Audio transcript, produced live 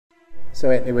So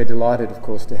Anthony, we're delighted, of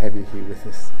course, to have you here with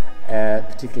us,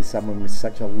 particularly someone with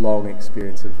such a long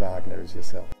experience of Wagner as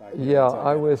yourself. Yeah,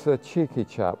 I was a cheeky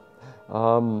chap.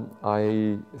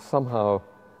 I somehow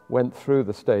went through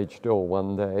the stage door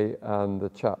one day and the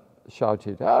chap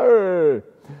shouted, "Hey!"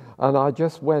 And I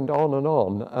just went on,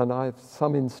 and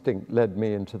some instinct led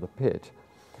me into the pit.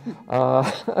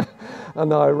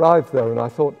 And I arrived there and I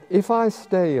thought, if I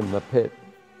stay in the pit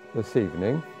this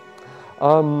evening,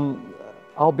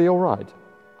 I'll be all right.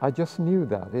 I just knew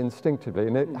that instinctively.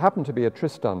 And it happened to be a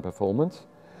Tristan performance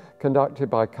conducted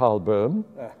by Carl Böhm.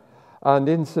 And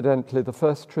incidentally, the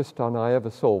first Tristan I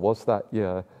ever saw was that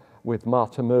year with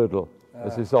Martha Mödel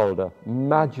as Isolde.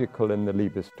 Magical in the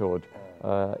Liebestod,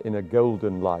 in a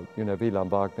golden light. You know,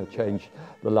 Wieland Wagner changed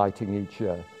the lighting each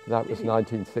year. That was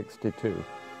 1962.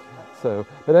 So,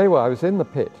 but anyway, I was in the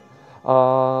pit,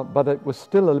 but it was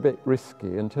still a little bit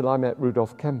risky until I met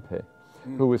Rudolf Kempe,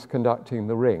 who was conducting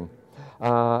the Ring.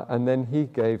 And then he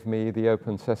gave me the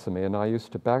open sesame, and I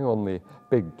used to bang on the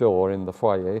big door in the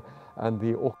foyer, and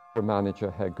the orchestra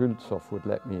manager, Herr Gülzow, would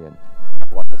let me in.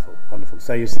 Wonderful, wonderful.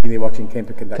 So you're sitting there watching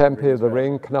Kempe conduct Kempe, the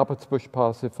Ring, Knappertsbusch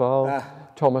Parsifal,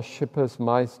 Thomas Schipper's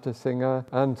Meistersinger,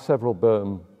 and several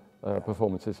Böhm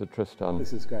performances of Tristan.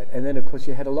 This is great. And then, of course,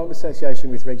 you had a long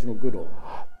association with Reginald Goodall.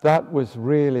 That was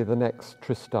really the next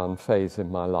Tristan phase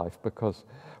in my life, because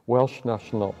Welsh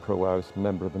National Opera, where I was a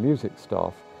member of the music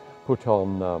staff, put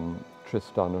on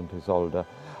Tristan and Isolde.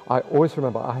 I always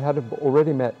remember I had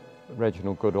already met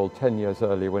Reginald Goodall 10 years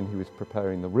earlier when he was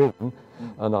preparing the Ring,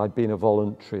 and I'd been a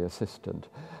voluntary assistant.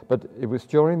 But it was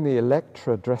during the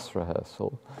Electra dress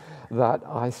rehearsal that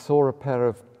I saw a pair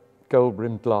of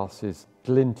gold-rimmed glasses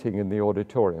glinting in the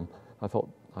auditorium. I thought,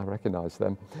 I recognised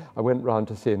them. I went round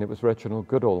to see, and it was Reginald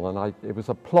Goodall, and it was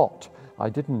a plot. I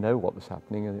didn't know what was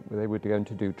happening, and they were going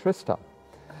to do Tristan.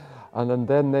 And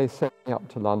then they sent me up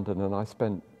to London, and I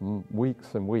spent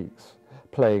weeks and weeks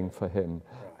playing for him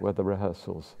with the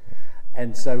rehearsals.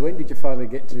 And so when did you finally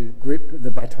get to grip the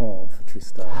baton for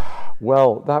Tristan?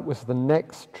 Well, that was the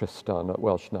next Tristan at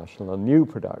Welsh National, a new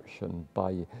production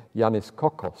by Yanis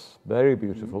Kokos, very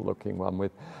beautiful looking one,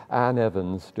 with Anne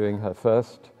Evans doing her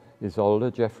first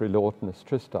Isolde, Geoffrey Lawton as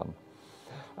Tristan,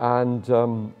 and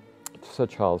Sir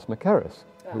Charles Mackerras,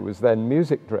 who was then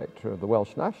music director of the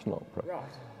Welsh National Opera.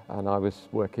 Right. And I was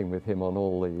working with him on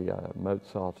all the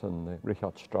Mozart and the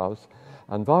Richard Strauss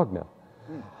and Wagner.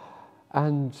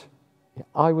 And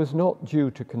I was not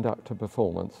due to conduct a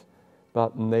performance,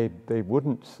 but they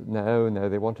wouldn't, no,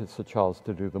 they wanted Sir Charles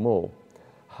to do them all.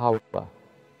 However,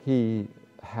 he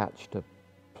hatched a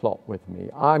plot with me.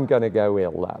 I'm going to go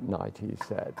ill that night, he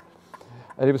said.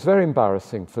 And it was very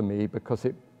embarrassing for me because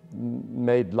it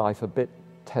made life a bit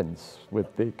tense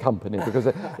with the company, because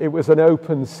it was an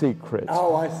open secret.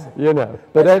 Oh, I see. You know,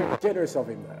 but that's generous of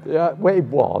him, though. Yeah, well, it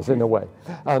was in a way.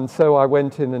 And so I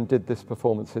went in and did this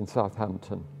performance in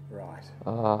Southampton.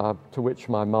 Right. To which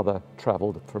my mother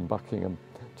travelled from Buckingham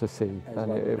to see,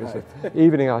 and it was an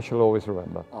evening I shall always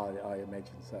remember. I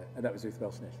imagine so. And that was with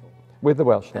Welsh National. With the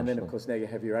Welsh National. And then, of course, now you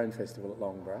have your own festival at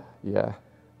Loughborough. Yeah.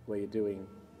 Where you're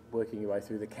working your way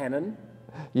through the canon.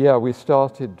 Yeah, we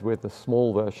started with a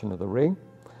small version of the Ring.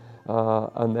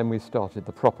 And then we started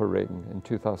the proper Ring in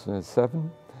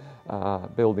 2007,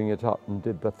 building it up, and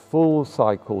did the full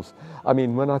cycles. I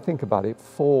mean, when I think about it,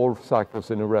 4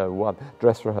 cycles in a row, 1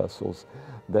 dress rehearsals,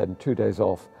 then 2 days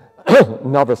off,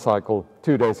 another cycle,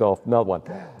 2 days off, another one.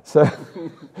 So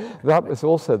that was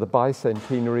also the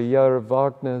bicentenary year of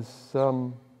Wagner's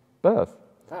birth.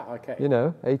 Ah, okay. You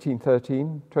know,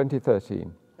 1813,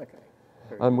 2013. Okay.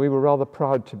 And we were rather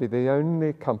proud to be the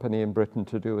only company in Britain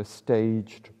to do a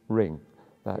staged Ring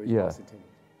that year.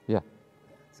 Yeah.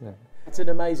 Yeah. It's an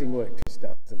amazing work,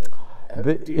 Tristan, isn't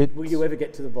it? Will you ever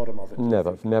get to the bottom of it?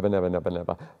 Never.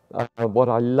 What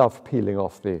I love peeling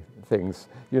off the things,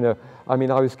 you know, I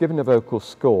mean, I was given a vocal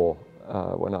score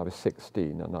when I was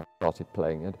 16, and I started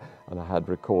playing it, and I had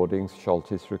recordings,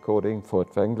 Scholti's recording,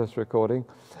 Furtwängler's recording,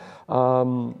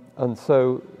 and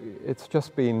so it's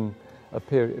just been a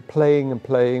period,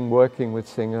 playing, working with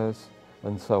singers,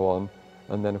 and so on.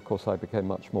 And then, of course, I became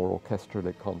much more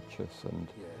orchestrally conscious,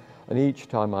 and each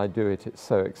time I do it, it's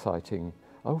so exciting.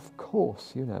 Oh, of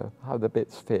course, you know, how the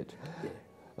bits fit. Yeah.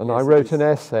 And yes, I wrote an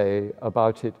essay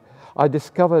about it. I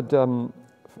discovered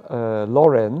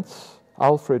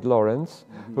Alfred Lorenz,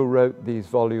 who wrote these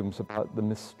volumes about the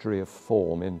mystery of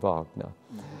form in Wagner.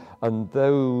 And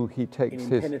though he takes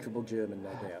his... impenetrable German, no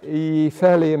doubt.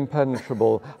 Fairly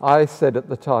impenetrable. I said at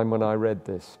the time when I read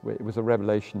this, it was a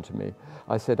revelation to me,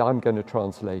 I said, I'm going to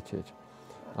translate it.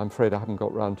 I'm afraid I haven't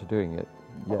got round to doing it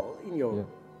yet. Oh, in your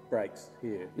breaks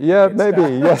here. Yeah, maybe,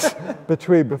 yes,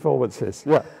 between performances,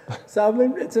 yeah. So, I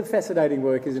mean, it's a fascinating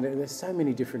work, isn't it? And there's so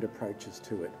many different approaches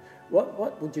to it.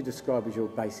 What would you describe as your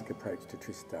basic approach to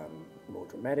Tristan? More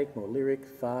dramatic, more lyric,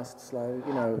 fast, slow?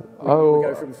 You know, we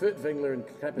go from Furtwängler and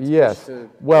Kapellmeister to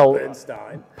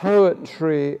Bernstein.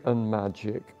 Poetry and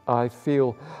magic, I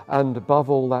feel, and above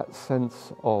all that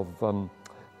sense of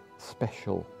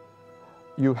special.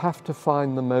 You have to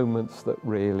find the moments that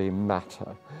really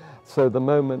matter. So the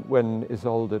moment when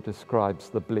Isolde describes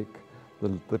the blick,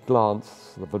 the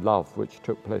glance of love which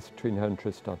took place between her and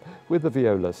Tristan with the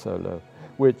viola solo,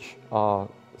 which our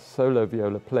solo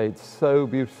viola played so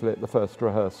beautifully at the first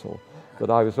rehearsal that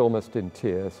I was almost in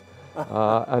tears,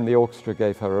 and the orchestra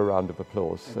gave her a round of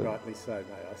applause. And rightly so,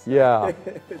 may I say. Yeah.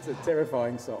 It's a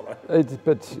terrifying solo.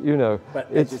 But you know,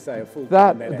 but as you say, a full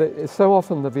so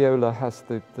often the viola has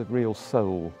the real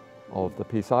soul of the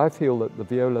piece. I feel that the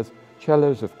violas,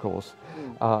 cellos of course,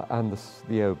 and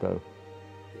the oboe,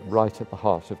 right at the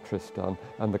heart of Tristan,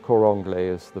 and the cor anglais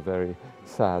is the very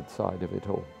sad side of it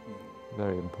all.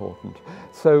 Very important.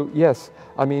 So yes,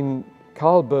 I mean,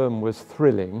 Karl Böhm was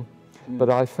thrilling, but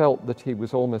I felt that he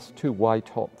was almost too white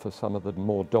hot for some of the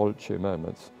more dolce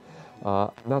moments.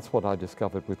 And that's what I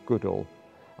discovered with Goodall.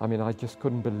 I mean, I just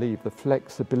couldn't believe the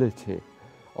flexibility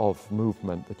of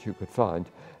movement that you could find.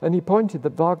 And he pointed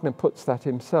that Wagner puts that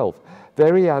himself.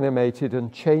 Very animated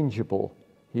and changeable,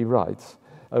 he writes,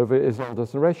 over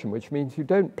Isolde's narration, which means you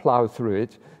don't plough through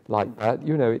it like that.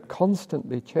 You know, it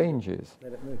constantly changes.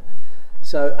 Let it move.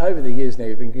 So over the years now,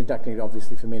 you've been conducting it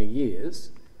obviously for many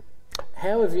years.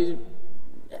 How's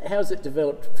it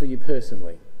developed for you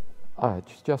personally?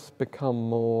 It's just become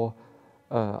more,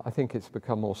 I think it's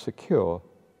become more secure.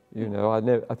 You know,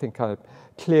 I think I'm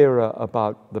clearer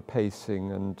about the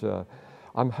pacing, and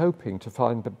I'm hoping to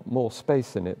find more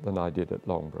space in it than I did at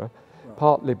Loughborough,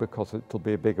 partly because it'll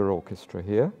be a bigger orchestra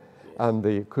here, and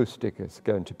the acoustic is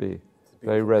going to be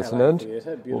very resonant.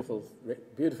 Beautiful,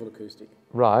 beautiful acoustic.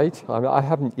 Right. I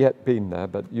haven't yet been there,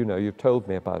 but you know, you've told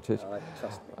me about it.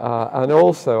 Trust me. And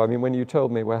also, I mean, when you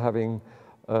told me we're having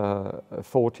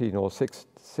 14 or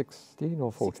 16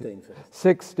 or 14?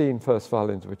 16 first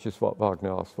violins, which is what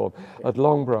Wagner asked for. At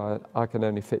Loughborough, I can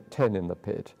only fit 10 in the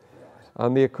pit. Right.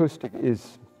 And the acoustic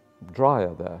is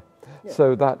drier there. Yeah.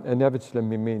 So that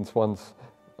inevitably means one's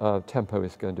tempo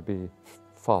is going to be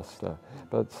faster.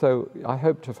 But so I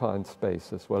hope to find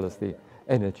space as well as the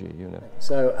energy, you know.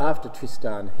 So after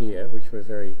Tristan here, which we're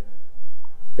very,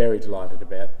 very delighted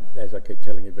about, as I keep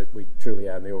telling you, but we truly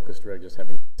are in the orchestra just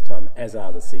having this time, as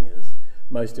are the singers,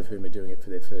 most of whom are doing it for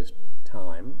their first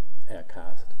time, our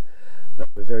cast. But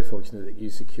we're very fortunate that you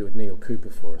secured Neal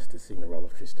Cooper for us to sing the role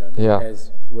of Tristan. He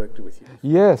has worked with you.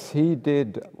 Yes, he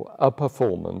did a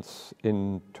performance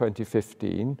in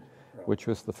 2015, which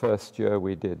was the first year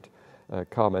we did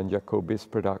Carmen Jacobi's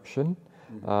production,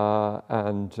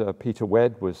 and Peter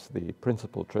Wedd was the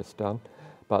principal Tristan,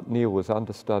 but Neal was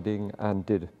understudying and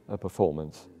did a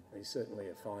performance. He's certainly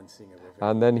a fine singer.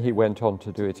 And then he went on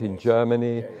to do it in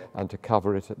Germany and to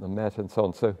cover it at the Met and so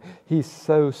on. So he's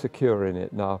so secure in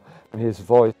it now, and his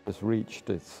voice has reached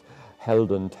its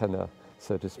Helden tenor,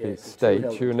 so to speak,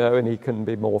 state, you know, and he can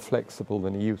be more flexible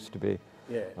than he used to be.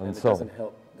 Yeah, and so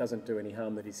it doesn't do any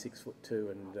harm that he's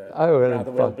 6'2" and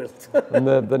rather well built. And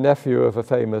the nephew of a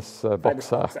famous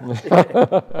boxer.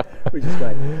 Which is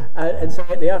great. And so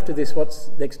after this, what's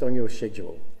next on your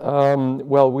schedule?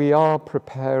 Well, we are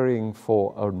preparing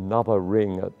for another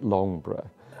ring at Loughborough,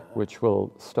 which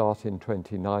will start in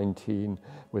 2019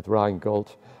 with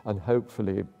Rheingold and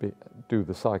hopefully do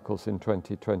the cycles in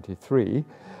 2023.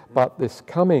 But this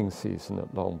coming season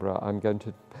at Loughborough, I'm going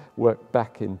to work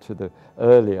back into the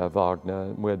earlier Wagner,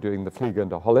 and we're doing the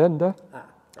Fliegende Holländer,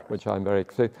 which I'm very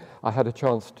excited. I had a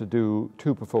chance to do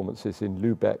 2 performances in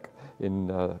Lübeck in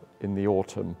the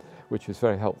autumn, which was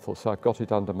very helpful. So I've got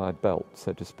it under my belt,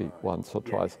 so to speak, once or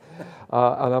twice.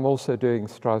 And I'm also doing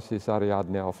Strauss's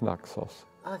Ariadne auf Naxos.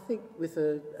 I think with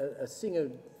a singer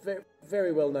very,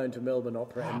 very well known to Melbourne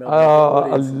Opera and Melbourne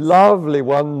Opera audiences. A lovely,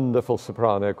 wonderful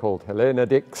soprano called Helena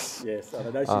Dix. Yes, I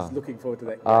know she's looking forward to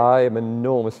that. I am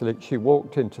enormously. She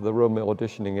walked into the room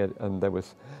auditioning it, and there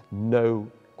was no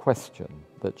question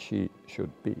that she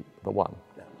should be the one.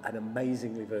 An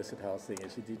amazingly versatile singer.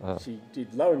 She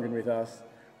did Lohengrin with us,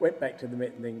 went back to the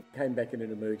Met, and then came back in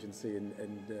an emergency and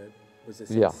was a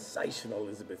sensational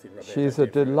Elizabeth in Roberto. She's a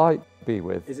delight to be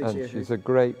with, and she's a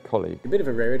great colleague. A bit of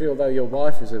a rarity, although your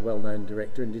wife is a well-known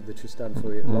director and did the Tristan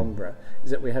for you at Loughborough, is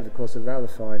that we have, of course, a rather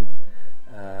fine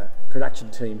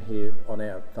production team here on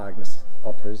our Wagner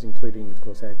operas, including, of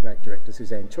course, our great director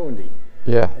Suzanne Chaundy,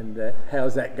 Yeah. And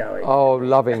how's that going? Oh,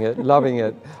 loving it, loving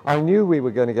it. I knew we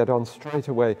were going to get on straight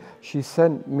away. She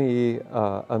sent me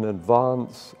an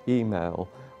advance email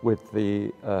with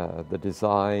the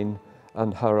design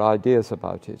and her ideas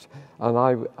about it.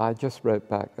 And I just wrote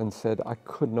back and said, I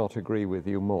could not agree with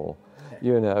you more,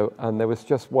 you know, and there was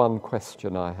just one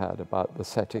question I had about the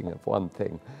setting of one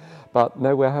thing. But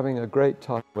no, we're having a great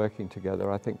time working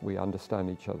together. I think we understand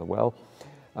each other well.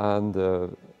 And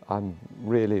I'm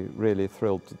really, really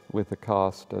thrilled with the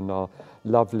cast and our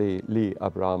lovely Lee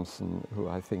Abrahmsen, who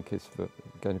I think is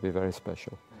going to be very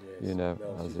special. Yes. You know,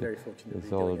 well, she's very fortunate to be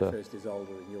Isolde. doing her first Isolde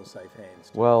in your safe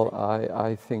hands. Well,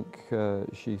 I think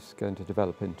she's going to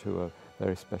develop into a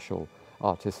very special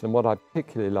artist. And what I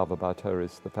particularly love about her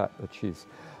is the fact that she's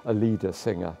a leader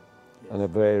singer and a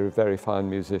very, very fine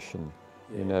musician.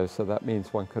 You know, so that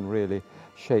means one can really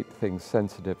shape things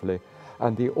sensitively.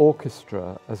 And the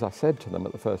orchestra, as I said to them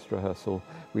at the first rehearsal,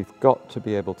 we've got to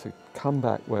be able to come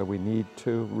back where we need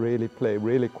to, really play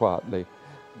really quietly.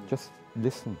 Just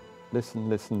listen, listen,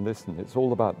 listen, listen. It's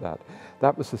all about that.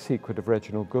 That was the secret of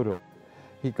Reginald Goodall.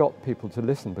 He got people to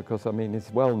listen because, I mean,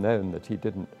 it's well known that he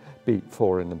didn't beat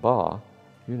four in the bar.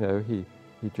 You know, he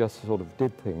just sort of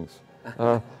did things.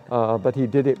 But he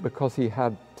did it because he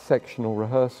had sectional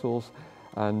rehearsals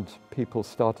and people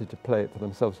started to play it for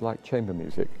themselves like chamber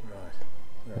music.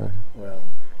 Right. Well,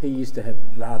 he used to have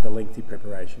rather lengthy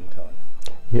preparation time.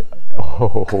 Yeah.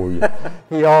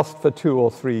 He asked for 2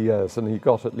 or 3 years and he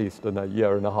got at least a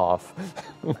year and a half.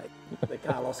 The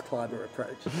Carlos Kleiber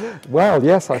approach. Well,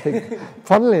 yes, I think,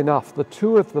 funnily enough, the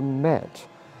two of them met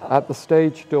at the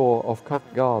stage door of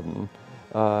Covent Garden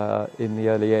in the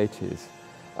early 80s.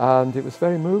 And it was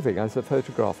very moving as a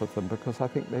photograph of them because I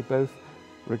think they both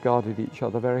regarded each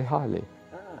other very highly.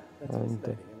 That's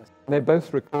fascinating. They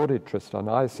both recorded Tristan.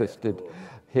 I assisted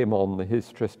him on his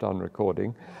Tristan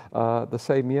recording the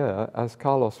same year as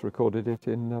Carlos recorded it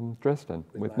in Dresden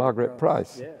with Margaret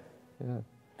Price. Yeah.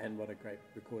 And what a great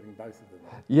recording both of them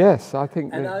are. Yes, I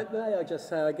think. And may I just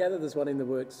say, I gather there's one in the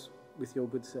works with your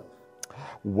good self.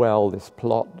 Well, this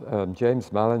plot,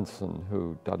 James Mallinson,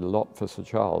 who did a lot for Sir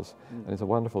Charles, and it's a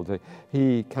wonderful thing,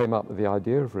 he came up with the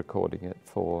idea of recording it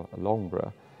for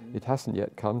Loughborough. It hasn't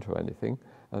yet come to anything,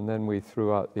 and then we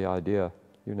threw out the idea,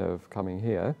 you know, of coming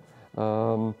here.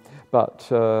 So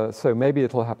maybe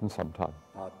it'll happen sometime.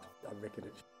 I reckon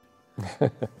it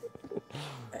should.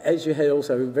 As you had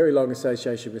also a very long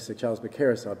association with Sir Charles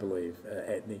Mackerras, I believe,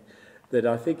 Anthony, that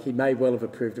I think he may well have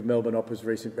approved of Melbourne Opera's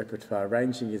recent repertoire,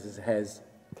 arranging as it has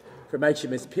from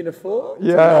HMS Pinafore to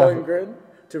Lohengrin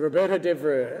to Roberto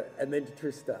Devereux and then to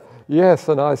Tristan. Yes,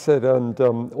 and I said, and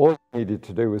all I needed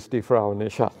to do was Die Frau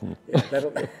nicht Schatten.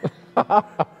 Yeah,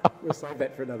 we'll save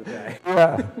that for another day.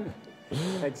 Yeah.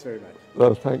 Thanks very much.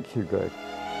 Well, thank you, Greg.